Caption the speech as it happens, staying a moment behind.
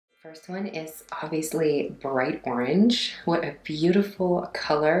First one is obviously bright orange. What a beautiful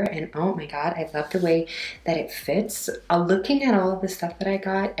color, and oh my god, I love the way that it fits. Looking at all of the stuff that I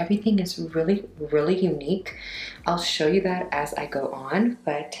got, everything is really unique. I'll show you that as I go on,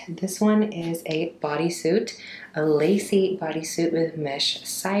 but this one is a bodysuit, a lacy bodysuit with mesh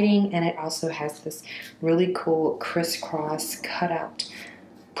siding, and it also has this really cool crisscross cutout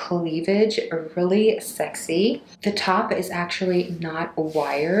cleavage, really sexy. The top is actually not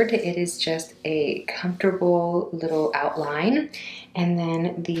wired, it is just a comfortable little outline, and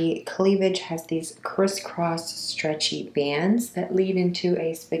then the cleavage has these crisscross stretchy bands that lead into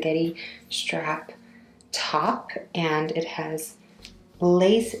a spaghetti strap top, and it has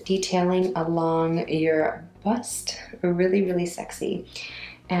lace detailing along your bust. Really sexy.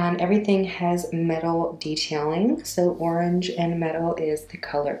 And everything has metal detailing, so orange and metal is the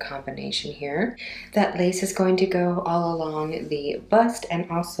color combination here. That lace is going to go all along the bust and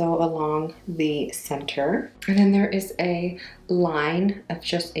also along the center. And then there is a line of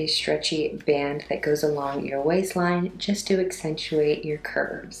just a stretchy band that goes along your waistline just to accentuate your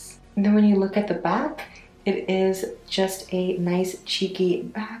curves. And then when you look at the back, it is just a nice cheeky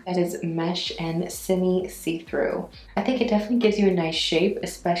back that is mesh and semi see-through. I think it definitely gives you a nice shape,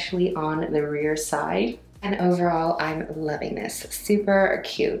 especially on the rear side. And overall, I'm loving this. Super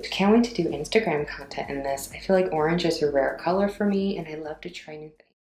cute. Can't wait to do Instagram content in this. I feel like orange is a rare color for me, and I love to try new things.